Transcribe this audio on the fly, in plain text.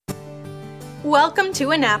Welcome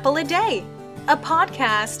to An Apple a Day, a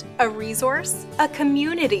podcast, a resource, a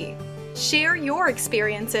community. Share your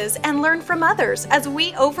experiences and learn from others as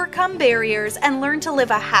we overcome barriers and learn to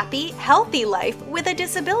live a happy, healthy life with a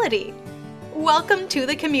disability. Welcome to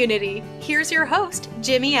the community. Here's your host,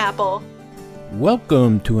 Jimmy Apple.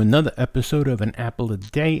 Welcome to another episode of An Apple a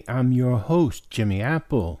Day. I'm your host, Jimmy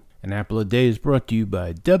Apple. An Apple a Day is brought to you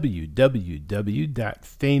by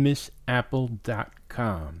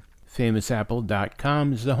www.famousapple.com.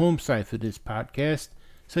 Famousapple.com is the home site for this podcast,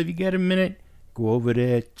 so if you get a minute, go over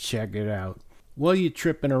there, check it out. While you're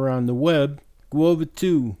tripping around the web, go over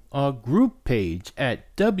to our group page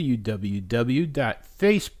at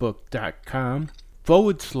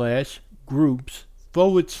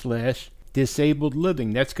www.facebook.com/groups/disabled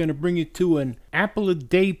living. That's going to bring you to an Apple a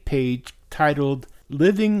Day page titled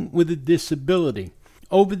Living with a Disability.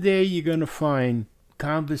 Over there, you're going to find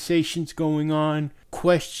conversations going on,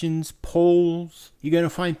 questions, polls. You're going to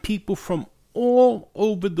find people from all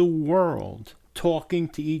over the world talking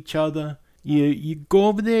to each other. You go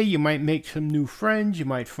over there, you might make some new friends, you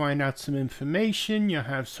might find out some information, you'll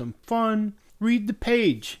have some fun. Read the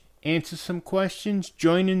page, answer some questions,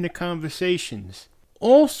 join in the conversations.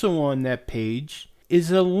 Also on that page is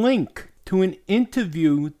a link to an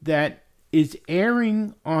interview that is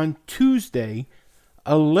airing on Tuesday,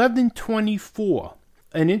 11/24.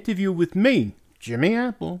 An interview with me, Jimmy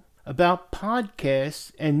Apple, about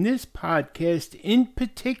podcasts, and this podcast in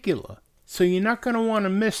particular. So you're not going to want to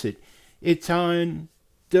miss it. It's on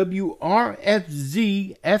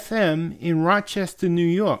WRFZ-FM in Rochester, New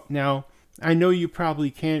York. Now, I know you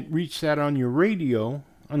probably can't reach that on your radio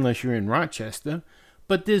unless you're in Rochester,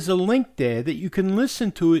 but there's a link there that you can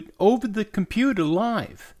listen to it over the computer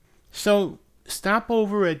live. So stop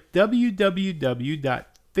over at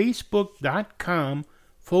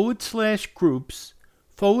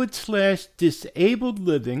www.facebook.com/groups/disabled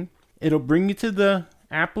living. It'll bring you to the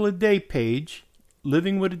Apple a Day page,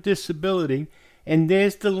 Living with a Disability, and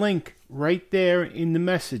there's the link right there in the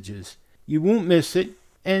messages. You won't miss it,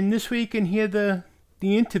 and this way you can hear the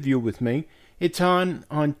interview with me. It's on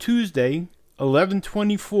Tuesday,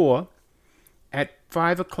 11/24 at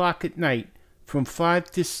 5 o'clock at night, from 5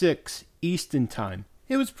 to 6 Eastern Time.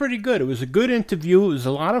 It was pretty good. It was a good interview. It was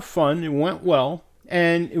a lot of fun. It went well.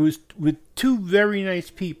 And it was with two very nice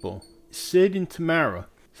people, Sid and Tamara.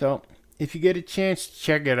 So if you get a chance,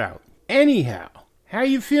 check it out. Anyhow, how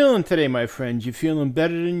you feeling today, my friends? You feeling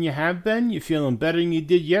better than you have been? You feeling better than you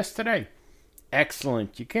did yesterday?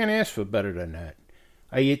 Excellent. You can't ask for better than that.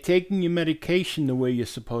 Are you taking your medication the way you're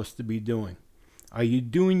supposed to be doing? Are you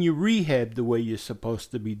doing your rehab the way you're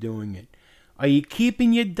supposed to be doing it? Are you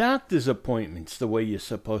keeping your doctor's appointments the way you're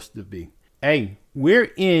supposed to be? Hey,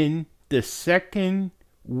 we're in the second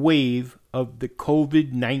wave of the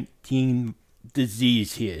COVID-19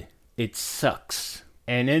 disease here. It sucks.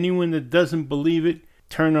 And anyone that doesn't believe it,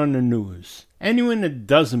 turn on the news. Anyone that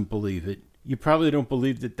doesn't believe it, you probably don't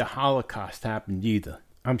believe that the Holocaust happened either.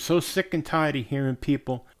 I'm so sick and tired of hearing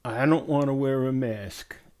people, I don't want to wear a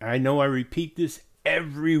mask. I know I repeat this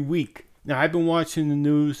every week. Now, I've been watching the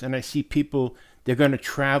news and I see people, they're going to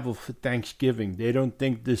travel for Thanksgiving. They don't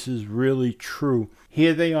think this is really true.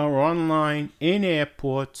 Here they are online in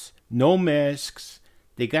airports, no masks.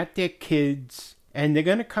 They got their kids and they're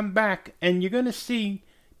going to come back and you're going to see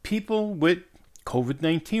people with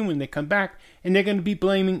COVID-19 when they come back and they're going to be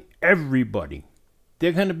blaming everybody.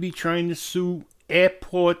 They're going to be trying to sue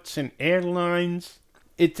airports and airlines.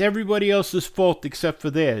 It's everybody else's fault except for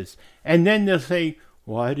theirs. And then they'll say,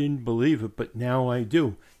 well, I didn't believe it, but now I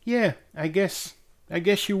do. Yeah, I guess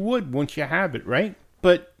you would once you have it, right?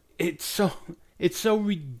 But it's so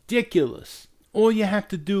ridiculous. All you have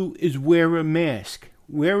to do is wear a mask.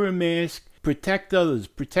 Wear a mask, protect others,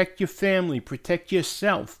 protect your family, protect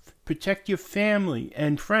yourself, protect your family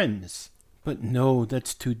and friends. But no,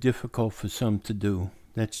 that's too difficult for some to do.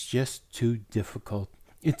 That's just too difficult.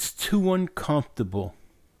 It's too uncomfortable.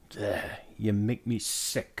 You make me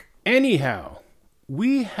sick. Anyhow,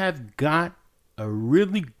 we have got a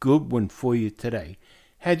really good one for you today.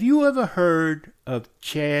 Have you ever heard of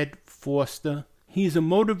Chad Foster? He's a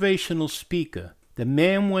motivational speaker. The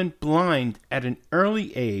man went blind at an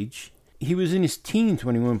early age. He was in his teens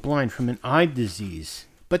when he went blind from an eye disease.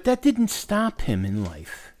 But that didn't stop him in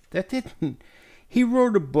life. He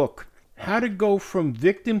wrote a book, How to Go from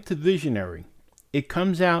Victim to Visionary. It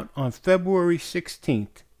comes out on February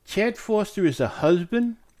 16th. Chad Foster is a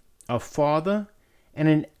husband, a father, and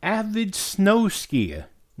an avid snow skier.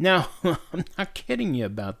 Now, I'm not kidding you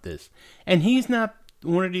about this. And he's not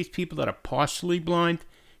one of these people that are partially blind.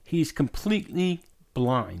 He's completely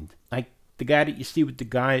blind. Like the guy that you see with the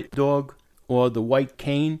guide dog, or the white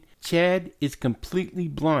cane. Chad is completely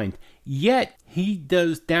blind, yet he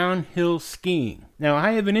does downhill skiing. Now,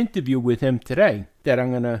 I have an interview with him today that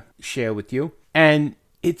I'm going to share with you, and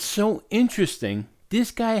it's so interesting.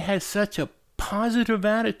 This guy has such a positive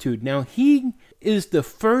attitude. Now, he is the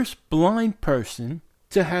first blind person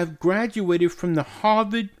to have graduated from the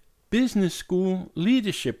Harvard Business School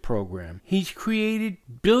Leadership Program. He's created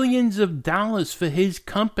billions of dollars for his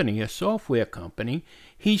company, a software company.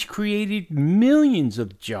 He's created millions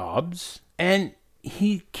of jobs, and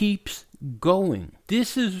he keeps going.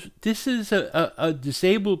 This is a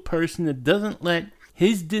disabled person that doesn't let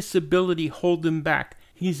his disability hold him back.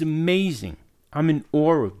 He's amazing. I'm in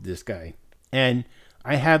awe of this guy. And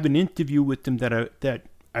I have an interview with him that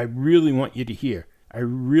I really want you to hear. I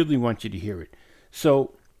really want you to hear it.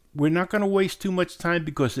 So we're not going to waste too much time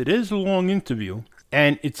because it is a long interview,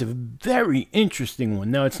 and it's a very interesting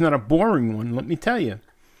one. Now, it's not a boring one, let me tell you.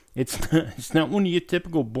 It's not one of your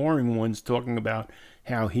typical boring ones talking about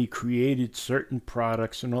how he created certain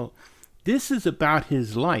products and all. This is about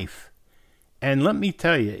his life. And let me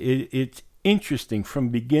tell you, it's interesting from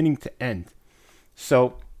beginning to end.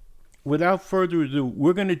 So, without further ado,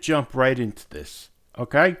 we're going to jump right into this.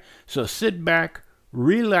 Okay? So sit back,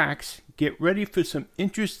 relax, get ready for some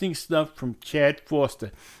interesting stuff from Chad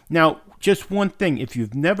Foster. Now, just one thing. If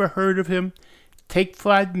you've never heard of him, take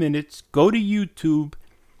 5 minutes, go to YouTube,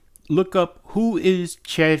 look up who is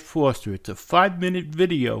Chad Foster. It's a 5-minute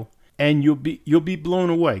video, and you'll be blown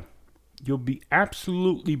away. You'll be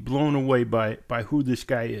absolutely blown away by who this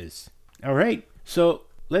guy is. All right? So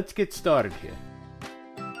let's get started here.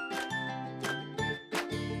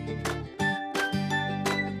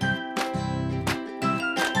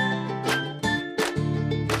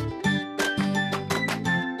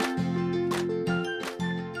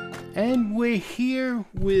 And we're here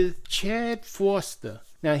with Chad Foster.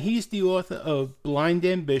 Now, he's the author of Blind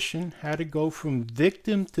Ambition, How to Go from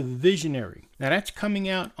Victim to Visionary. Now, that's coming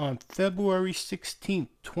out on February 16th,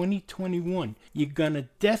 2021. You're going to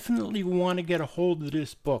definitely want to get a hold of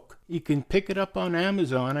this book. You can pick it up on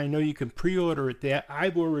Amazon. I know you can pre-order it there.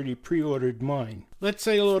 I've already pre-ordered mine. Let's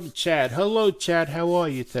say hello to Chad. Hello, Chad. How are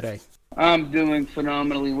you today? I'm doing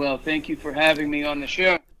phenomenally well. Thank you for having me on the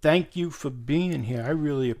show. Thank you for being here. I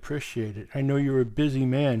really appreciate it. I know you're a busy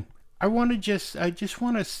man. I just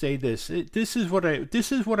want to say this. This is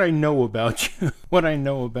what I know about you. What I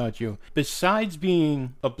know about you. Besides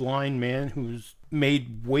being a blind man who's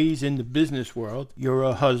made ways in the business world, you're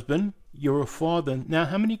a husband, you're a father. Now,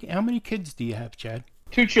 how many kids do you have, Chad?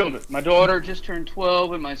 2 children. My daughter just turned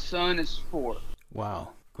 12 and my son is 4.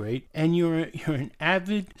 Wow, great. And you're an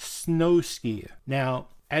avid snow skier. Now,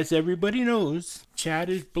 as everybody knows, Chad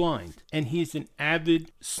is blind, and he's an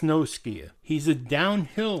avid snow skier. He's a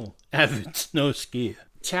downhill avid snow skier.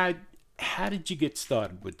 Chad, how did you get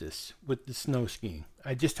started with the snow skiing?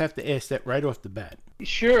 I just have to ask that right off the bat.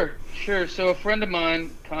 Sure. So a friend of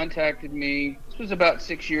mine contacted me. This was about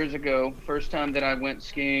 6 years ago, first time that I went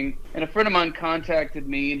skiing. And a friend of mine contacted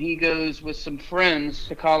me, and he goes with some friends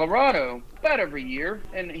to Colorado about every year.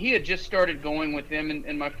 And he had just started going with them,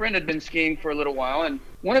 and my friend had been skiing for a little while. And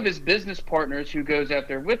one of his business partners who goes out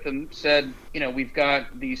there with him said, we've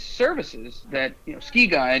got these services that, ski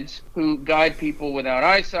guides who guide people without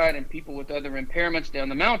eyesight and people with other impairments down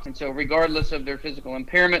the mountain. So regardless of their physical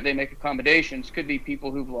impairment, they make accommodations. Could be people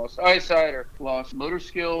who've lost eyesight or lost motor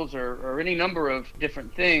skills or any number of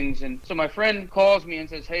different things. And so my friend calls me and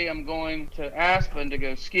says, hey, I'm going to Aspen to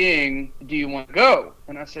go skiing. Do you want to go?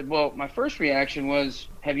 And I said, well, my first reaction was,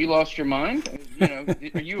 have you lost your mind?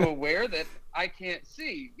 Are you aware that I can't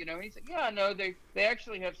see? He said, yeah, no, they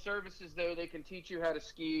actually have services, though. They can teach you how to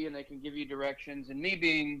ski and they can give you directions. And me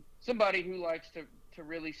being somebody who likes to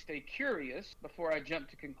really stay curious before I jump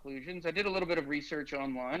to conclusions, I did a little bit of research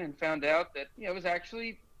online and found out that it was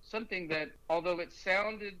actually something that, although it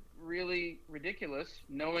sounded really ridiculous,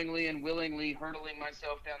 knowingly and willingly hurtling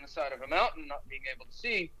myself down the side of a mountain, not being able to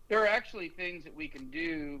see, there are actually things that we can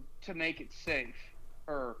do to make it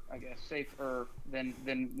safer, safer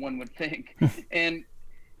than one would think. And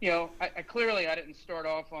I clearly didn't start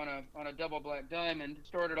off on a double black diamond.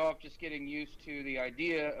 Started off just getting used to the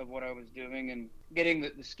idea of what I was doing and getting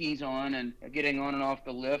the skis on and getting on and off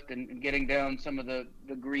the lift and getting down some of the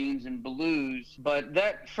greens and blues. But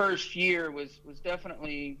that first year was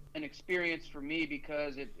definitely an experience for me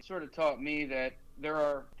because it sort of taught me that there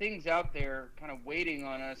are things out there kind of waiting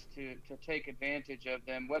on us to take advantage of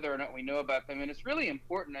them, whether or not we know about them. And it's really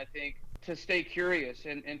important, I think, to stay curious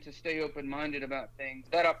and to stay open-minded about things.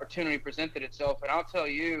 That opportunity presented itself, and I'll tell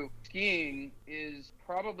you, skiing is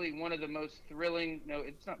probably one of the most thrilling, no,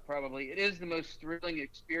 it's not probably, it is the most thrilling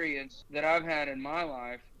experience that I've had in my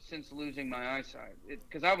life since losing my eyesight.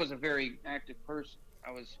 Because I was a very active person.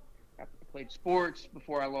 I played sports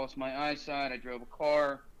before I lost my eyesight. I drove a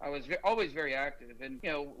car. I was always very active. And,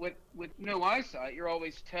 with no eyesight, you're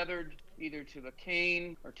always tethered either to a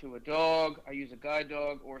cane or to a dog. I use a guide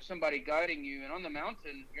dog or somebody guiding you. And on the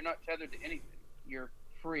mountain, you're not tethered to anything. You're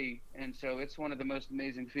free. And so it's one of the most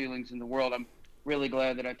amazing feelings in the world. I'm really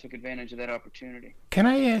glad that I took advantage of that opportunity. Can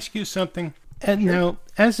I ask you something? And now,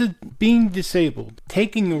 as a being disabled,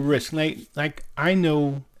 taking a risk, like I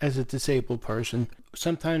know as a disabled person,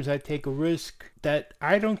 sometimes I take a risk that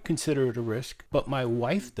I don't consider it a risk, but my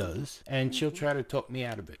wife does, and she'll try to talk me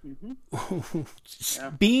out of it.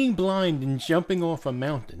 Yeah. Being blind and jumping off a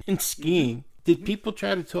mountain and skiing, did people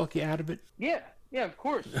try to talk you out of it? Yeah, of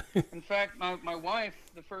course. In fact, my wife,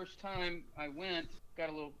 the first time I went, got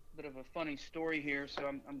a little bit of a funny story here. So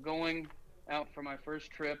I'm going out for my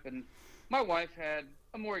first trip, and my wife had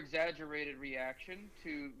a more exaggerated reaction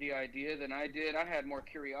to the idea than I did. I had more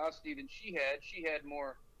curiosity than she had. She had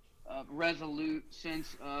more resolute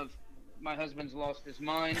sense of my husband's lost his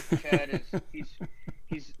mind. Chad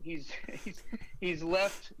is he's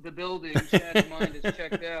left the building. Chad's mind is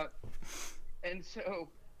checked out, and so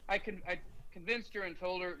I convinced her and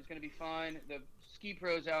told her it was going to be fine. The ski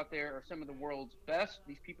pros out there are some of the world's best.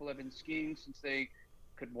 These people have been skiing since they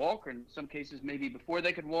could walk, or in some cases maybe before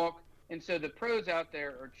they could walk. And so the pros out there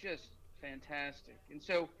are just fantastic. And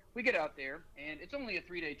so we get out there, and it's only a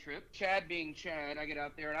 3-day trip. Chad being Chad, I get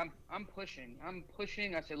out there, and I'm pushing.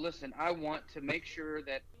 I said, listen, I want to make sure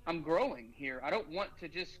that I'm growing here. I don't want to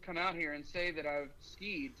just come out here and say that I've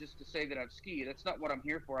skied just to say that I've skied. That's not what I'm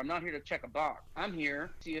here for. I'm not here to check a box. I'm here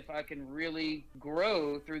to see if I can really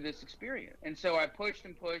grow through this experience. And so I pushed,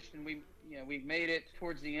 and we made it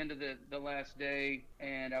towards the end of the last day,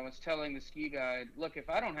 and I was telling the ski guide, look, if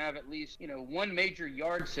I don't have at least, one major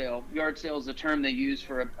yard sale is the term they use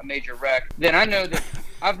for a major wreck, then I know that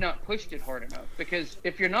I've not pushed it hard enough. Because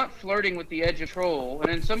if you're not flirting with the edge of control, and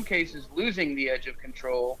in some cases losing the edge of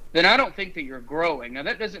control, then I don't think that you're growing. Now,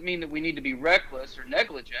 that doesn't mean that we need to be reckless or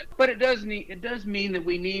negligent, but it does mean that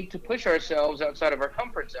we need to push ourselves outside of our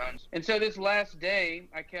comfort zones. And so this last day,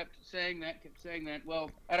 I kept saying that. Well,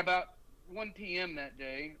 at about 1 p.m. that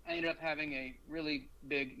day, I ended up having a really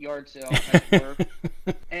big yard sale, as it were.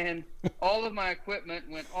 And all of my equipment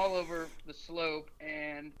went all over the slope,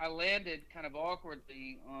 and I landed kind of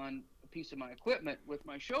awkwardly on a piece of my equipment with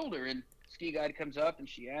my shoulder. And ski guide comes up, and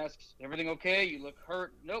she asks, everything okay? You look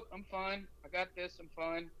hurt. Nope, I'm fine. I got this. I'm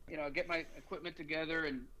fine. I get my equipment together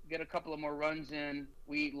and get a couple of more runs in.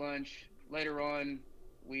 We eat lunch. Later on,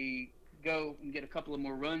 we go and get a couple of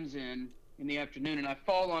more runs in the afternoon, and I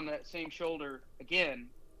fall on that same shoulder again,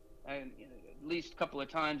 at least a couple of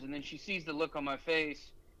times, and then she sees the look on my face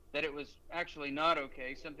that it was actually not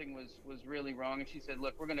okay. Something was really wrong, and she said,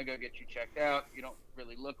 look, we're going to go get you checked out. You don't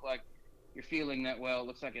really look like you're feeling that well. It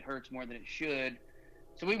looks like it hurts more than it should.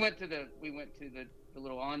 So we went to the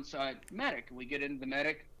little on-site medic, and we get into the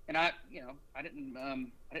medic, and I didn't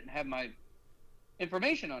have my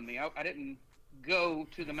information on me. I didn't go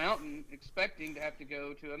to the mountain expecting to have to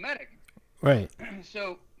go to a medic. Right.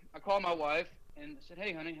 So I called my wife and I said,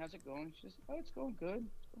 hey, honey, how's it going? She said, oh, it's going good.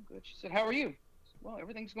 She said, how are you? I said, well,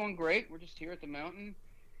 everything's going great. We're just here at the mountain,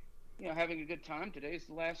 having a good time. Today's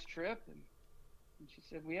the last trip. And she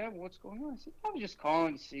said, well, yeah, well, what's going on? I said, I was just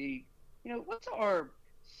calling to see, what's our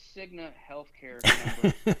Cigna healthcare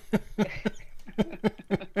number?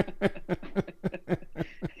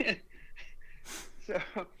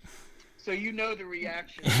 So the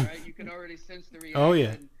reaction, right? You can already sense the reaction. Oh,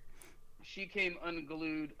 yeah. She came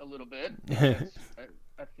unglued a little bit. That's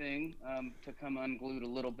a thing, to come unglued a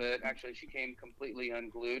little bit. Actually, she came completely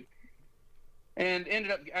unglued. And I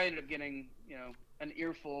ended up getting, an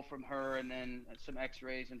earful from her, and then some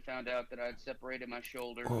x-rays, and found out that I'd separated my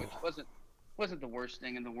shoulder, which wasn't the worst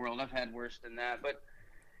thing in the world. I've had worse than that. But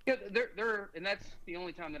and that's the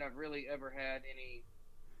only time that I've really ever had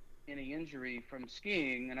any injury from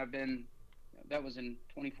skiing, and that was in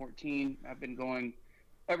 2014. I've been going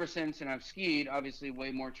ever since, and I've skied obviously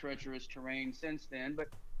way more treacherous terrain since then. But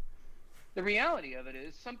the reality of it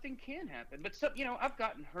is something can happen. But I've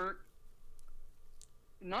gotten hurt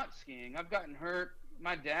not skiing. I've gotten hurt.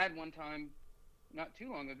 My dad one time, not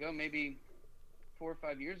too long ago, maybe 4 or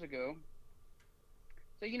 5 years ago,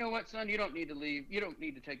 say, you know what, son, you don't need to leave. You don't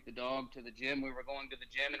need to take the dog to the gym. We were going to the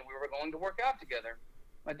gym and we were going to work out together,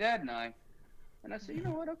 my dad and I. And I said, you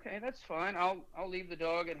know what, okay, that's fine. I'll leave the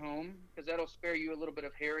dog at home because that'll spare you a little bit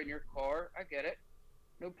of hair in your car. I get it.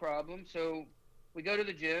 No problem. So we go to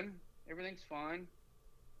the gym. Everything's fine.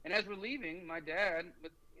 And as we're leaving, my dad,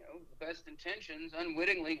 with the best intentions,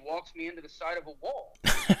 unwittingly walks me into the side of a wall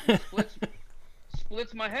and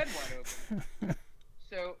splits my head wide open.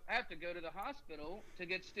 So I have to go to the hospital to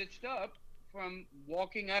get stitched up from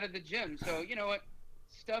walking out of the gym. So you know what?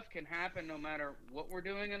 Stuff can happen no matter what we're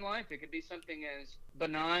doing in life. It could be something as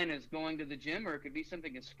benign as going to the gym, or it could be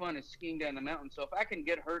something as fun as skiing down the mountain. So if I can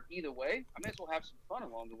get hurt either way, I may as well have some fun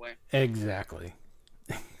along the way. Exactly.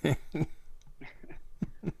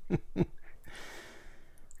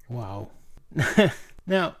 Wow.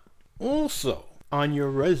 Now, also on your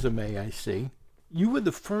resume, I see, you were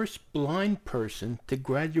the first blind person to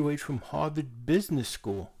graduate from Harvard Business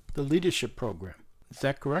School, the leadership program. Is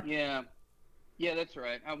that correct? Yeah, that's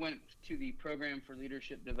right. I went to the program for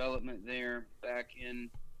leadership development there back in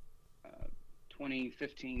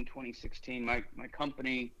 2015, 2016. My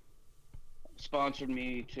company sponsored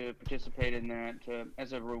me to participate in that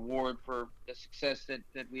as a reward for the success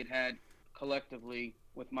that we had collectively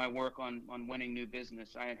with my work on winning new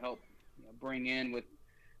business. I had helped bring in with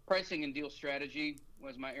pricing and deal strategy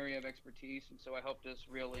was my area of expertise, and so I helped us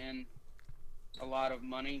reel in a lot of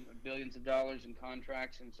money, billions of dollars in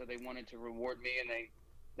contracts, and so they wanted to reward me, and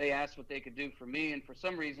they asked what they could do for me, and for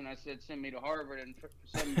some reason I said send me to Harvard, and for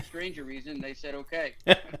some stranger reason they said okay.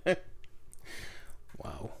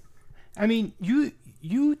 Wow. I mean,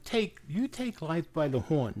 you take life by the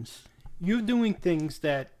horns. You're doing things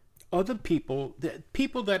that other people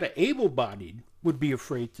that are able-bodied would be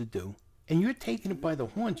afraid to do. And you're taking it by the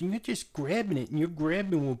horns, and you're just grabbing it, and you're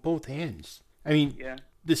grabbing with both hands. I mean,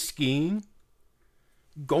 the skiing,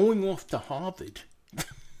 going off to Harvard,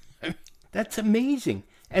 that's amazing.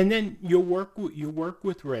 And then your work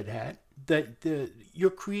with Red Hat, you're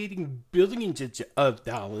creating billions of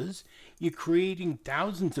dollars, you're creating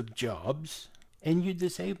thousands of jobs, and you're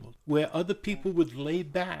disabled. Where other people would lay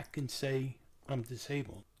back and say, I'm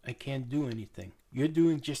disabled, I can't do anything. You're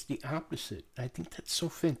doing just the opposite. I think that's so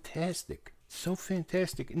fantastic. So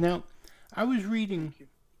fantastic. Now, I was reading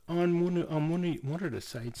on one of the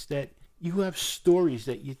sites that you have stories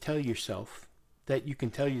that you can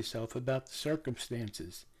tell yourself about the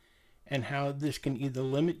circumstances and how this can either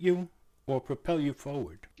limit you or propel you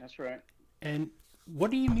forward. That's right. And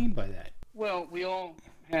what do you mean by that? Well, we all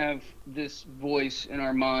have this voice in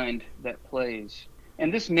our mind that plays.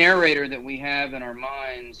 And this narrator that we have in our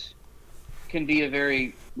minds can be a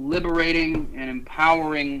very liberating and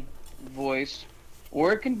empowering voice,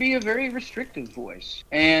 or it can be a very restrictive voice.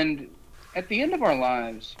 And at the end of our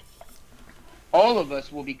lives, all of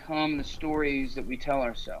us will become the stories that we tell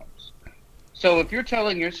ourselves. So if you're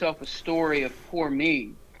telling yourself a story of poor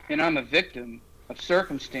me, and I'm a victim of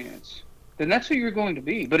circumstance, then that's who you're going to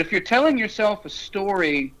be. But if you're telling yourself a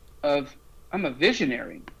story of I'm a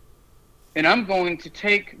visionary, and I'm going to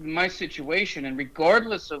take my situation, and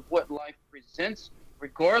regardless of what life presents me,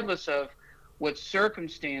 regardless of what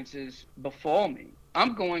circumstances befall me,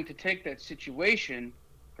 I'm going to take that situation,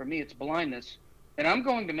 for me it's blindness, and I'm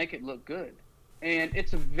going to make it look good. And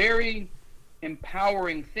it's a very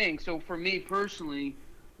empowering thing. So for me personally,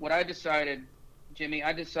 what I decided, Jimmy,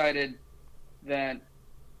 that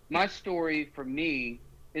my story for me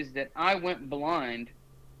is that I went blind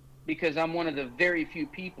because I'm one of the very few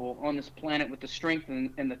people on this planet with the strength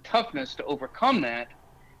and the toughness to overcome that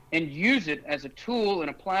and use it as a tool and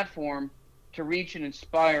a platform to reach and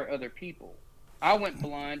inspire other people. I went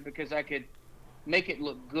blind because I could make it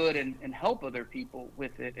look good and help other people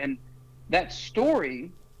with it. And that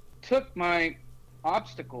story took my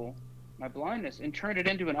obstacle, my blindness, and turned it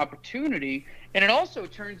into an opportunity. And it also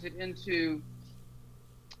turns it into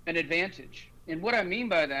an advantage. And what I mean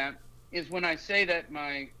by that is when I say that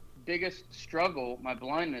my biggest struggle, my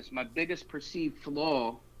blindness, my biggest perceived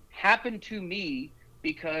flaw happened to me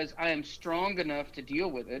because I am strong enough to deal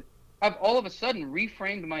with it, I've all of a sudden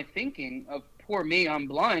reframed my thinking of poor me, I'm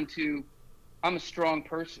blind, to I'm a strong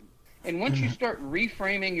person. And once you start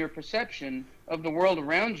reframing your perception of the world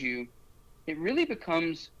around you, it really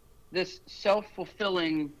becomes this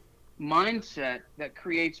self-fulfilling mindset that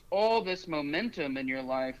creates all this momentum in your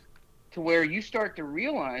life to where you start to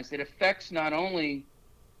realize it affects not only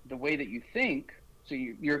the way that you think, so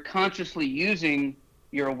you're consciously using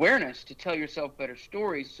your awareness to tell yourself better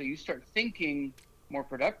stories, so you start thinking more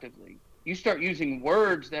productively. You start using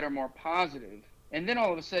words that are more positive, and then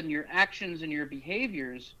all of a sudden your actions and your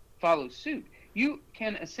behaviors follow suit. You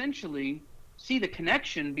can essentially see the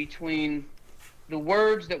connection between the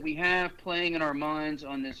words that we have playing in our minds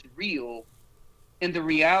on this reel and the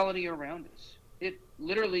reality around us. It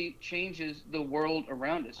literally changes the world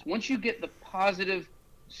around us. Once you get the positive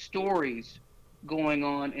stories going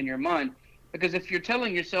on in your mind, because if you're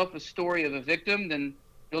telling yourself a story of a victim, then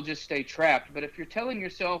you'll just stay trapped. But if you're telling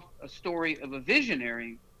yourself a story of a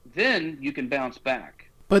visionary, then you can bounce back.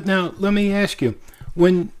 But now let me ask you,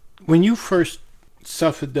 when you first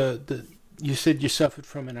suffered you said you suffered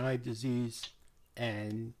from an eye disease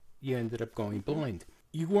and you ended up going blind.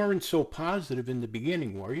 You weren't so positive in the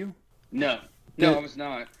beginning, were you? No, I was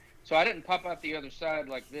not. So I didn't pop out the other side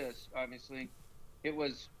like this, obviously. There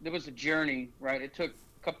was a journey, right? It took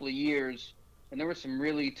a couple of years, and there were some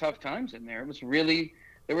really tough times in there.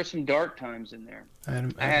 There were some dark times in there.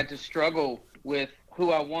 I had to struggle with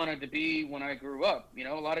who I wanted to be when I grew up. You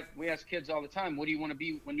know, we ask kids all the time, what do you want to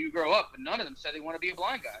be when you grow up? And none of them said they want to be a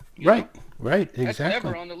blind guy. Right, exactly. That's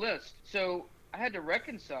never on the list. So I had to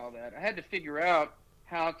reconcile that. I had to figure out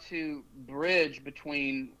how to bridge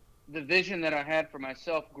between the vision that I had for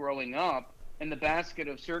myself growing up and the basket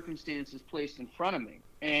of circumstances placed in front of me.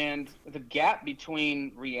 And the gap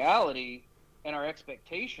between reality and our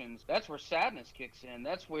expectations, that's where sadness kicks in.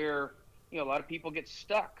 That's where, a lot of people get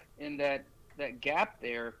stuck in that gap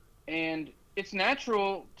there. And it's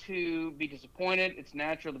natural to be disappointed. It's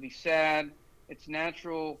natural to be sad. It's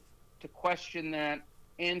natural to question that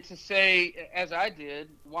and to say, as I did,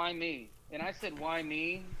 why me? And I said, why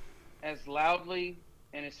me? As loudly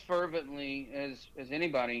and as fervently as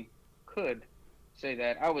anybody could say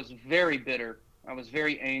that. I was very bitter. I was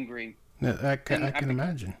very angry. I can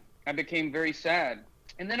imagine. I became very sad.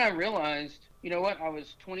 And then I realized, you know what? I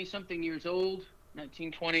was 20-something years old,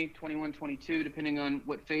 19, 20, 21, 22, depending on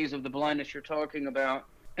what phase of the blindness you're talking about.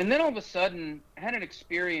 And then all of a sudden, I had an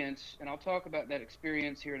experience, and I'll talk about that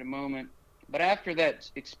experience here in a moment. But after that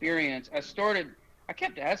experience, I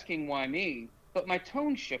kept asking why me, but my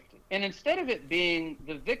tone shifted. And instead of it being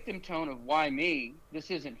the victim tone of why me,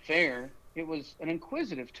 this isn't fair, it was an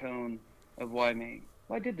inquisitive tone of why me.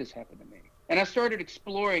 Why did this happen to me? And I started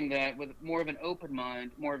exploring that with more of an open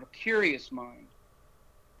mind, more of a curious mind,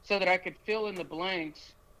 so that I could fill in the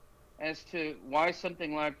blanks as to why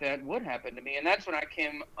something like that would happen to me. And that's when I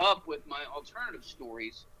came up with my alternative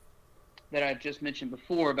stories that I just mentioned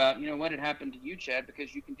before about, what had happened to you, Chad,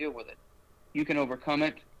 because you can deal with it. You can overcome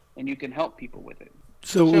it, and you can help people with it.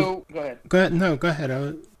 So go ahead. Go ahead.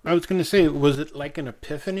 I was going to say, was it like an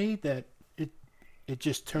epiphany that it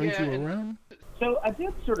just turned you around? So I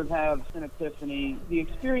did sort of have an epiphany. The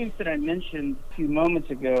experience that I mentioned a few moments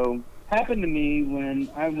ago happened to me when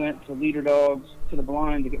I went to Leader Dogs to the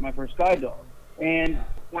Blind to get my first guide dog. And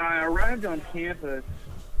when I arrived on campus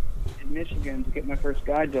in Michigan to get my first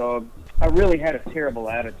guide dog, I really had a terrible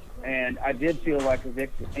attitude. And I did feel like a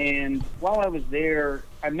victim. And while I was there,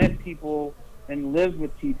 I met people and lived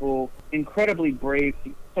with people incredibly brave.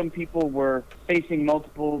 Some people were facing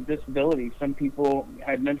multiple disabilities. Some people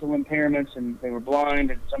had mental impairments and they were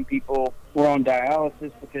blind, and some people were on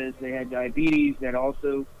dialysis because they had diabetes that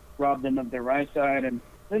also robbed them of their eyesight. And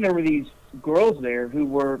then there were these girls there who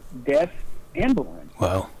were deaf and blind.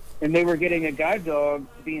 Wow. And they were getting a guide dog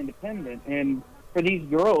to be independent. And for these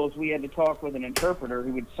girls, we had to talk with an interpreter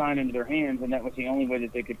who would sign into their hands, and that was the only way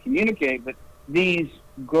that they could communicate. But these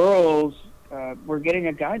girls were getting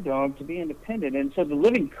a guide dog to be independent. And so the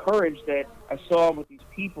living courage that I saw with these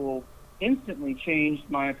people instantly changed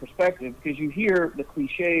my perspective, because you hear the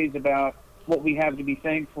cliches about what we have to be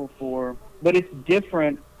thankful for, but it's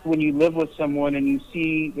different when you live with someone and you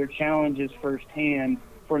see their challenges firsthand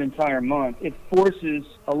for an entire month. It forces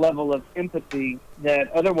a level of empathy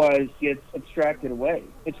that otherwise gets abstracted away.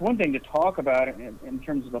 It's one thing to talk about it in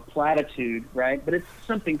terms of a platitude, right? But it's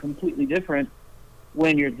something completely different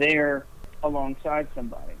when you're there alongside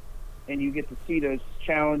somebody and you get to see those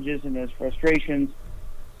challenges and those frustrations.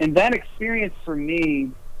 And that experience for me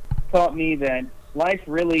taught me that life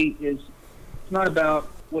really is, it's not about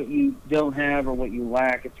what you don't have or what you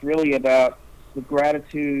lack. It's really about the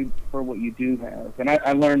gratitude for what you do have. And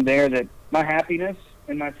I learned there that my happiness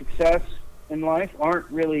and my success in life aren't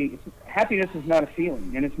really, happiness is not a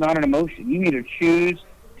feeling and it's not an emotion. You either choose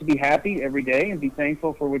to be happy every day and be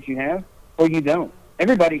thankful for what you have, or you don't.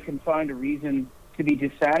 Everybody can find a reason to be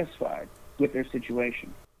dissatisfied with their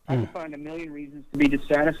situation. I can find a million reasons to be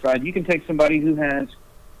dissatisfied. You can take somebody who has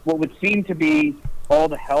what would seem to be all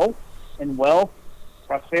the health and wealth,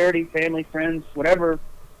 prosperity, family, friends, whatever,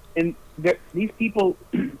 and these people,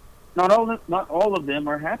 not all of them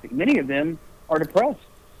are happy. Many of them are depressed.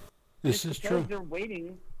 This is true. They're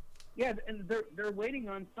waiting Yeah, and they're waiting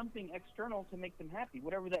on something external to make them happy,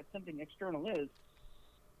 whatever that something external is.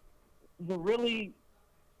 The really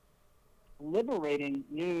liberating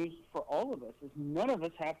news for all of us is none of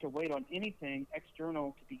us have to wait on anything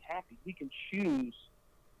external to be happy. We can choose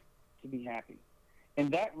to be happy.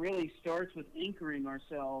 And that really starts with anchoring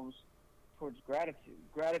ourselves towards gratitude.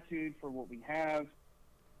 Gratitude for what we have,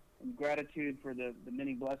 and gratitude for the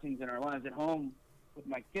many blessings in our lives. At home with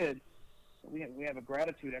my kids, we have a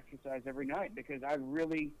gratitude exercise every night, because I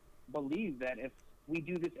really believe that if we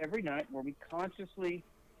do this every night, where we consciously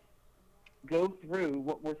go through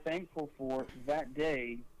what we're thankful for that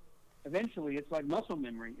day, eventually it's like muscle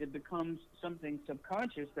memory. It becomes something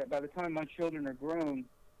subconscious that by the time my children are grown,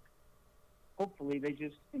 hopefully they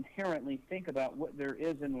just inherently think about what there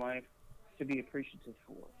is in life to be appreciative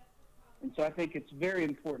for. And so I think it's very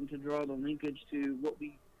important to draw the linkage to what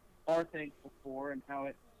we are thankful for and how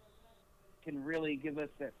it can really give us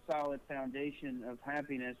that solid foundation of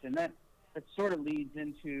happiness. And that sort of leads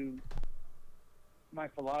into my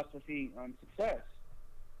philosophy on success,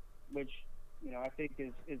 which, I think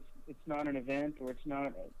is it's not an event, or it's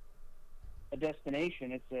not a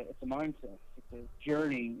destination. It's a mindset. It's a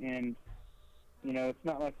journey. And, it's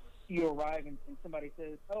not like you arrive and somebody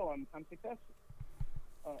says, "Oh, I'm successful."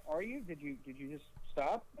 Are you? Did you just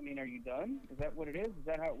stop? I mean, are you done? Is that what it is? Is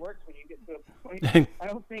that how it works when you get to a point? I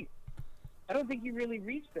don't think you really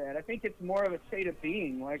reach that. I think it's more of a state of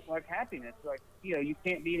being, like happiness. Like, you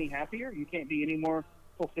can't be any happier. You can't be any more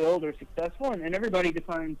fulfilled or successful. And everybody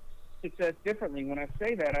defines success differently. When I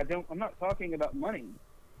say that, I'm not talking about money.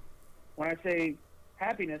 When I say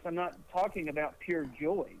happiness, I'm not talking about pure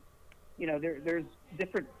joy. There's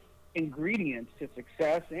different ingredients to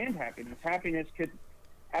success and happiness. Happiness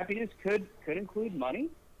could include money.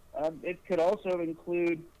 It could also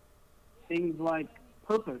include things like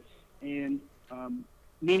purpose and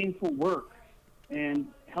meaningful work and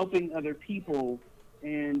helping other people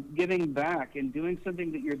and giving back and doing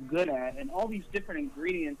something that you're good at, and all these different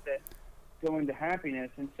ingredients that go into happiness.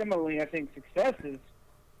 And similarly, I think success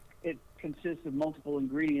it consists of multiple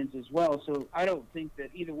ingredients as well. So I don't think that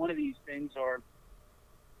either one of these things are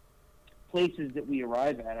places that we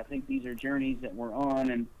arrive at. I think these are journeys that we're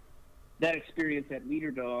on. And that experience at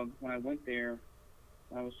Leader Dog, when I went there,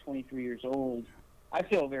 when I was 23 years old, I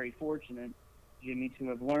feel very fortunate, Jimmy, to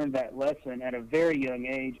have learned that lesson at a very young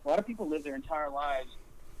age. A lot of people live their entire lives,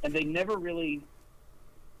 and they never really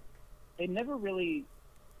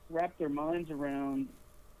wrap their minds around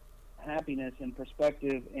happiness and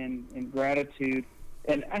perspective and gratitude.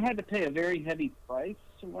 And I had to pay a very heavy price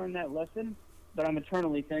to learn that lesson, but I'm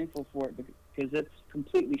eternally thankful for it, because it's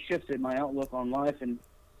completely shifted my outlook on life and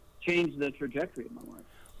changed the trajectory of my life.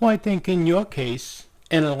 Well, I think in your case,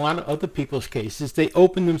 and in a lot of other people's cases, they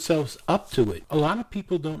open themselves up to it. A lot of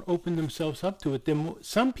people don't open themselves up to it.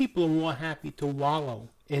 Some people are more happy to wallow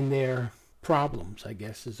in their problems, I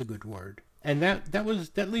guess is a good word. And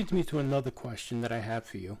that leads me to another question that I have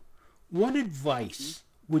for you. What advice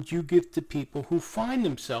would you give to people who find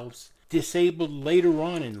themselves disabled later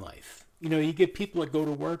on in life? You get people that go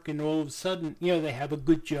to work and all of a sudden, they have a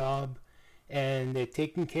good job and they're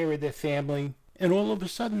taking care of their family, and all of a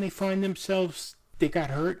sudden they find themselves, they got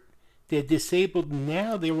hurt, they're disabled,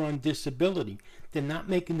 now they're on disability. They're not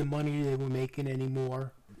making the money they were making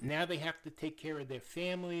anymore. Now they have to take care of their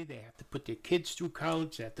family, they have to put their kids through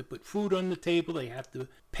college, they have to put food on the table, they have to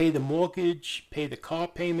pay the mortgage, pay the car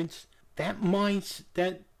payments.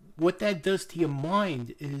 What that does to your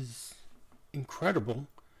mind is incredible.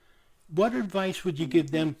 What advice would you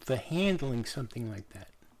give them for handling something like that?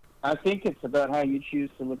 I think it's about how you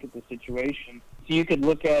choose to look at the situation. So you could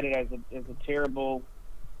look at it as a terrible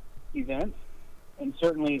event, and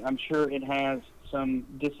certainly I'm sure it has some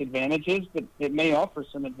disadvantages, but it may offer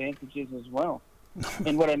some advantages as well.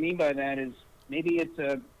 And what I mean by that is maybe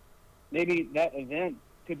that event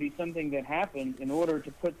could be something that happened in order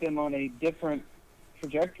to put them on a different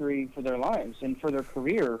trajectory for their lives and for their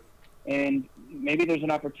career. And maybe there's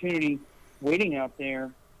an opportunity waiting out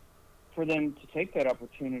there for them to take that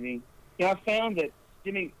opportunity. I've found that,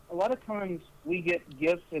 Jimmy, a lot of times we get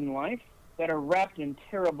gifts in life that are wrapped in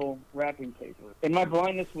terrible wrapping paper. And my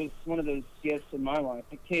blindness was one of those gifts in my life.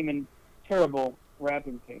 It came in terrible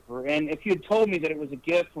wrapping paper. And if you had told me that it was a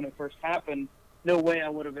gift when it first happened, no way I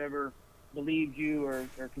would have ever believed you or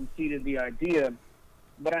conceded the idea.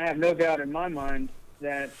 But I have no doubt in my mind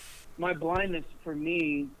that my blindness for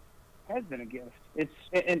me has been a gift.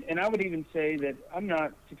 And I would even say that I'm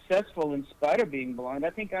not successful in spite of being blind. I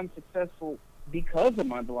think I'm successful because of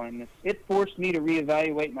my blindness. It forced me to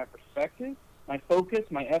reevaluate my perspective, my focus,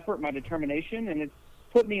 my effort, my determination, and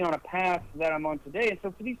put me on a path that I'm on today. And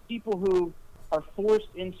so for these people who are forced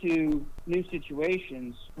into new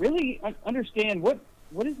situations, really understand what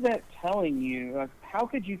is that telling you? How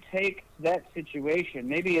could you take that situation?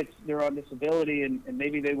 Maybe it's they're on disability, and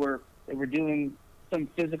maybe they were doing some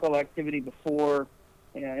physical activity before,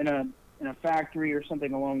 in a factory or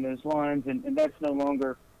something along those lines, and that's no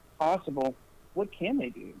longer possible. What can they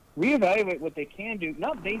do? Reevaluate what they can do,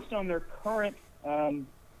 not based on their current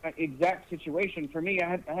exact situation. For me,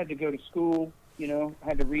 I had to go to school. I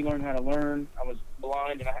had to relearn how to learn. I was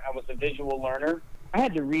blind, and I was a visual learner. I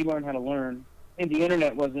had to relearn how to learn, and the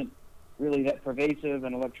internet wasn't really that pervasive,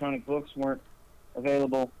 and electronic books weren't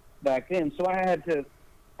available back then. So I had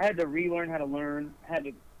to relearn how to learn. Had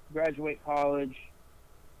to graduate college,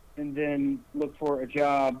 and then look for a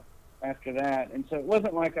job after that. And so it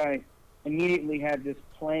wasn't like I immediately had this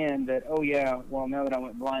plan that, oh yeah, well, now that I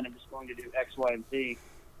went blind, I'm just going to do X, Y, and Z.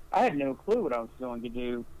 I had no clue what I was going to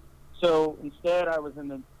do. So instead, I was in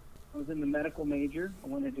the medical major. I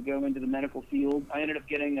wanted to go into the medical field. I ended up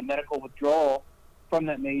getting a medical withdrawal from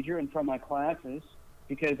that major and from my classes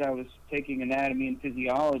because I was taking anatomy and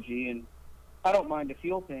physiology, and I don't mind to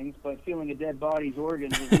feel things, but feeling a dead body's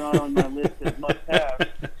organs was not on my list of must-haves.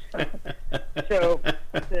 So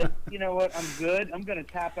I said, you know what, I'm good. I'm going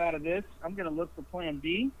to tap out of this. I'm going to look for Plan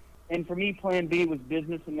B. And for me, Plan B was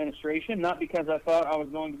business administration, not because I thought I was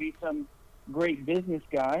going to be some great business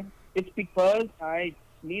guy. It's because I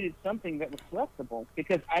needed something that was flexible,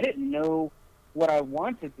 because I didn't know what I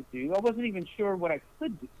wanted to do. I wasn't even sure what I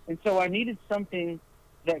could do. And so I needed something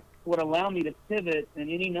that would allow me to pivot in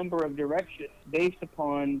any number of directions based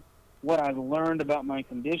upon what I've learned about my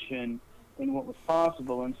condition and what was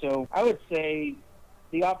possible. And so I would say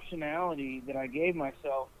the optionality that I gave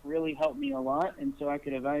myself really helped me a lot, and so I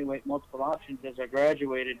could evaluate multiple options as I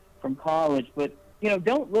graduated from college. But,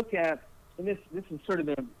 don't look at, and this is sort of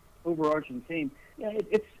the overarching theme,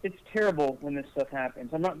 it's terrible when this stuff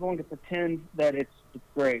happens. I'm not going to pretend that it's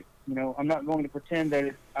great. I'm not going to pretend that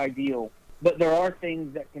it's ideal. But there are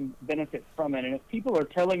things that can benefit from it. And if people are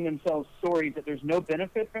telling themselves stories that there's no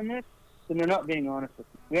benefit from this, then they're not being honest with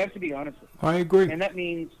you. We have to be honest with you. I agree. And that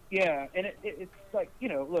means, and it's like,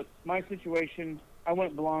 look, my situation, I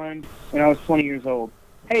went blind when I was 20 years old.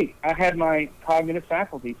 Hey, I had my cognitive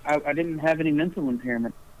faculties. I didn't have any mental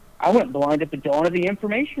impairment. I went blind at the dawn of the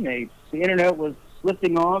information age. The internet was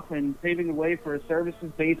lifting off and paving the way for a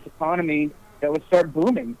services-based economy that would start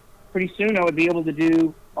booming. Pretty soon I would be able to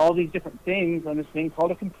do all these different things on this thing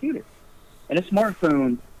called a computer and a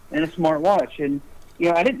smartphone and a smartwatch. And,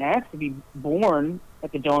 I didn't ask to be born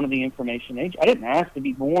at the dawn of the information age. I didn't ask to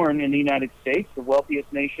be born in the United States, the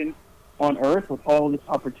wealthiest nation on earth with all this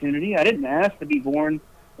opportunity. I didn't ask to be born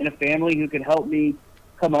in a family who could help me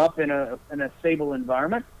come up in a stable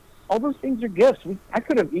environment. All those things are gifts. I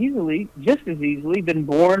could have just as easily been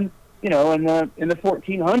born, in the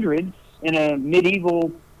 1400s in a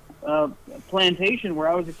medieval plantation where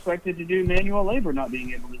I was expected to do manual labor, not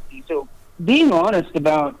being able to see. So being honest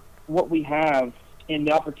about what we have and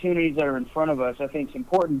the opportunities that are in front of us, I think is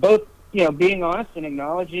important. Both, being honest and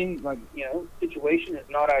acknowledging, situation is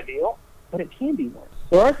not ideal, but it can be worse.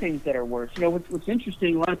 There are things that are worse. What's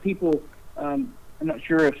interesting, a lot of people, I'm not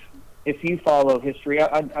sure if you follow history.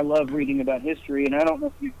 I love reading about history, and I don't know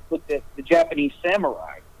if you've looked at the Japanese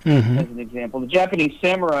samurai as an example. The Japanese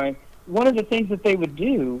samurai, one of the things that they would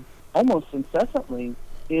do almost incessantly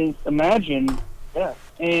is imagine death.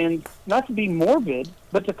 And not to be morbid,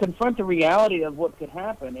 but to confront the reality of what could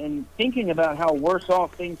happen. And thinking about how worse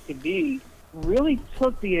off things could be really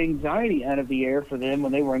took the anxiety out of the air for them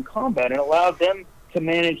when they were in combat and allowed them to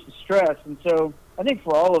manage the stress. And so I think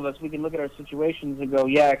for all of us, we can look at our situations and go,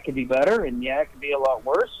 yeah, it could be better, and yeah, it could be a lot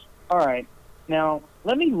worse. All right, now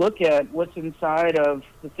let me look at what's inside of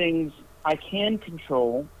the things I can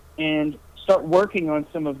control and start working on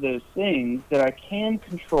some of those things that I can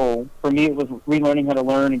control. For me, it was relearning how to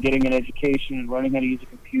learn and getting an education and learning how to use a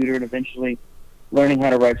computer and eventually learning how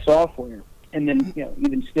to write software. And then,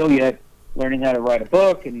 even still yet, learning how to write a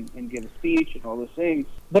book and give a speech and all those things.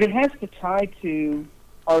 But it has to tie to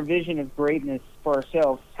our vision of greatness for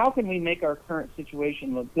ourselves. How can we make our current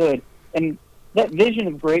situation look good? And that vision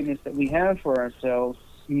of greatness that we have for ourselves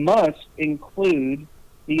must include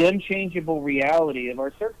the unchangeable reality of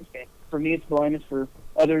our circumstances. For me, it's blindness. For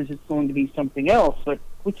others, it's going to be something else. But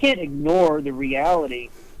we can't ignore the reality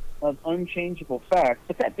of unchangeable facts.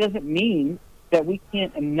 But that doesn't mean that we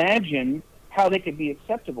can't imagine how they could be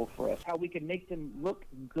acceptable for us, how we can make them look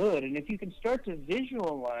good. And if you can start to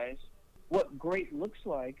visualize what great looks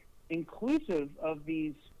like, inclusive of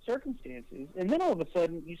these circumstances, and then all of a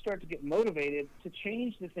sudden you start to get motivated to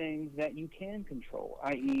change the things that you can control,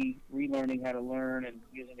 i.e. relearning how to learn and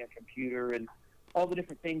using a computer and all the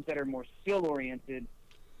different things that are more skill-oriented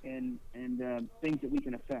and things that we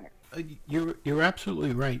can affect. You're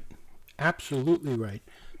absolutely right. Absolutely right.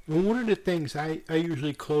 Well, one of the things I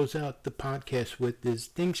usually close out the podcast with is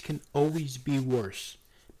things can always be worse.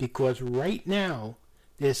 Because right now,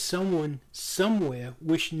 there's someone somewhere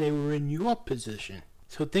wishing they were in your position.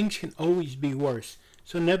 So things can always be worse.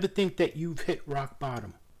 So never think that you've hit rock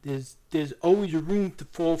bottom. There's always room to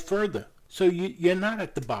fall further. So you're not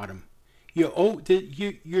at the bottom.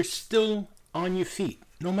 You're still on your feet,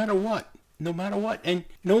 no matter what. No matter what. And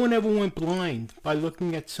no one ever went blind by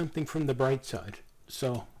looking at something from the bright side.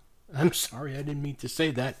 So I'm sorry, I didn't mean to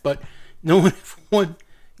say that, but no one ever went,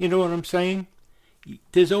 you know what I'm saying?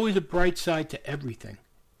 There's always a bright side to everything.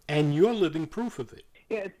 And you're living proof of it.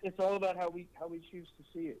 Yeah, it's all about how we choose to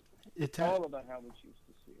see it. It's all about how we choose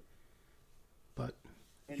to see it. But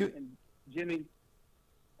and Jimmy,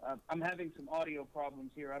 I'm having some audio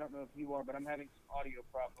problems here. I don't know if you are, but I'm having some audio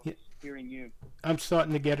problems hearing you. I'm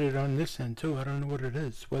starting to get it on this end too. I don't know what it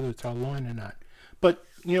is, whether it's our line or not. But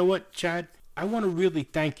you know what, Chad? I want to really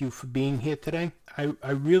thank you for being here today.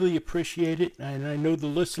 I really appreciate it, and I know the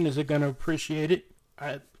listeners are going to appreciate it.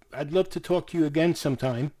 I'd love to talk to you again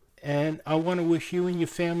sometime. And I want to wish you and your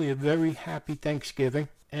family a very happy Thanksgiving.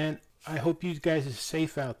 And I hope you guys are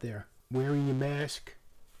safe out there, wearing your mask,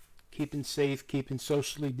 keeping safe, keeping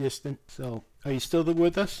socially distant. So, are you still there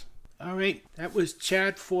with us? All right, that was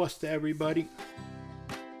Chad Foster, everybody.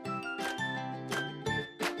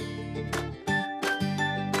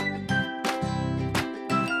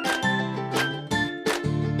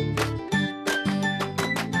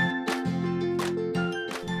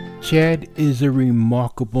 Chad is a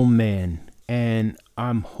remarkable man, and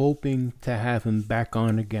I'm hoping to have him back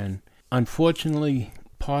on again. Unfortunately,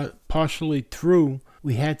 partially through,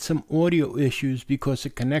 we had some audio issues because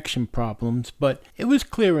of connection problems, but it was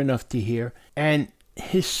clear enough to hear, and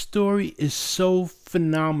his story is so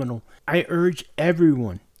phenomenal. I urge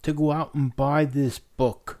everyone to go out and buy this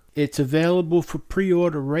book. It's available for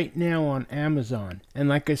pre-order right now on Amazon, and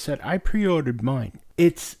like I said, I pre-ordered mine.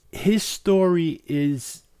 His story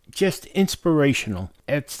is just inspirational.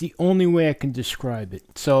 It's the only way I can describe it.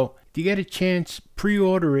 So if you get a chance,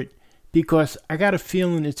 pre-order it, because I got a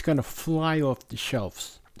feeling it's going to fly off the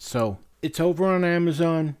shelves. So it's over on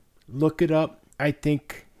Amazon. Look it up. I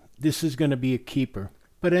think this is going to be a keeper.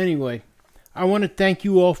 But anyway, I want to thank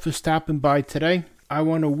you all for stopping by today. I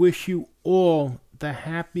want to wish you all the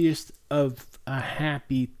happiest of a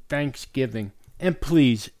happy Thanksgiving. And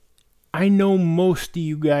please, I know most of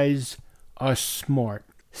you guys are smart.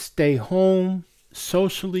 Stay home,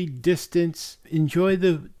 socially distance, enjoy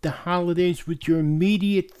the holidays with your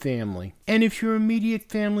immediate family. And if your immediate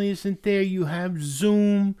family isn't there, you have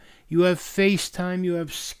Zoom, you have FaceTime, you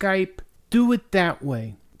have Skype. Do it that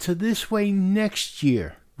way. So this way next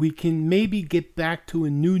year, we can maybe get back to a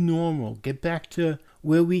new normal, get back to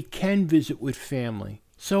where we can visit with family.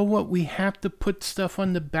 So what, we have to put stuff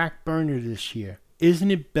on the back burner this year. Isn't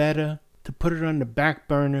it better to put it on the back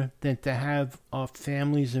burner than to have our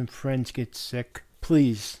families and friends get sick?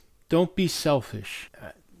 Please, don't be selfish.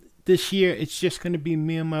 This year, it's just going to be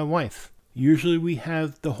me and my wife. Usually we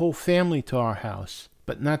have the whole family to our house,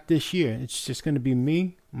 but not this year. It's just going to be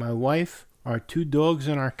me, my wife, our 2 dogs,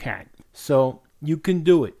 and our cat. So you can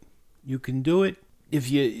do it. You can do it.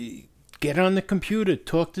 If you get on the computer,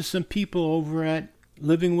 talk to some people over at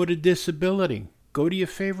Living with a Disability. Go to your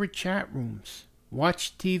favorite chat rooms.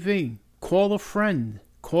 Watch TV. Call a friend,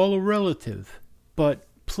 call a relative, but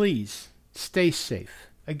please stay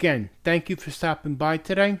safe. Again, thank you for stopping by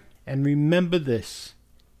today, and remember this,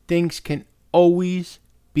 things can always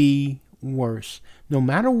be worse. No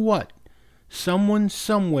matter what, someone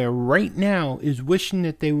somewhere right now is wishing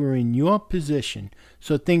that they were in your position,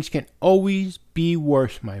 so things can always be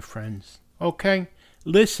worse, my friends. Okay?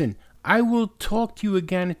 Listen, I will talk to you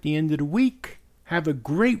again at the end of the week. Have a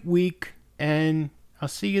great week, and I'll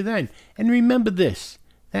see you then. And remember this,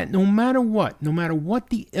 that no matter what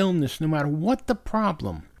the illness, no matter what the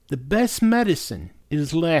problem, the best medicine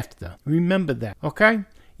is laughter. Remember that, okay?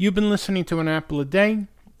 You've been listening to An Apple a Day.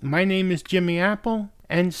 My name is Jimmy Apple,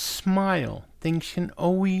 and smile. Things can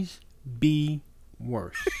always be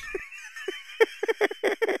worse.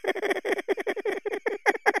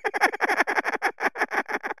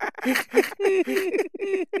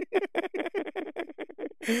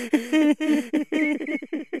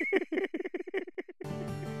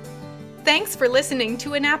 Thanks for listening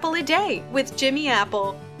to An Apple a Day with Jimmy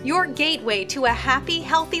Apple, your gateway to a happy,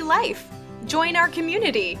 healthy life. Join our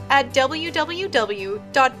community at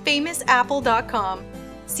www.famousapple.com.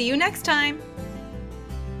 See you next time.